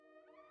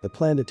The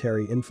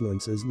planetary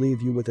influences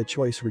leave you with a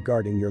choice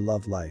regarding your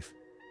love life.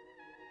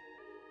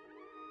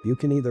 You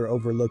can either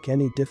overlook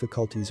any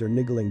difficulties or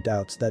niggling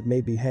doubts that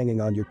may be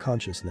hanging on your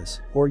consciousness,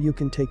 or you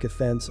can take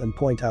offense and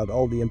point out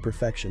all the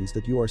imperfections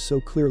that you are so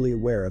clearly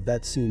aware of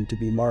that seem to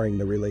be marring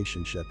the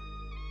relationship.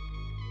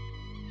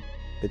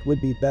 It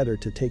would be better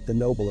to take the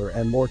nobler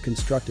and more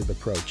constructive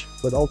approach,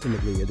 but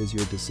ultimately it is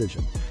your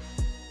decision.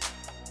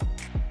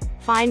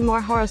 Find more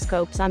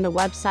horoscopes on the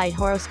website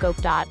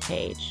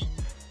horoscope.page.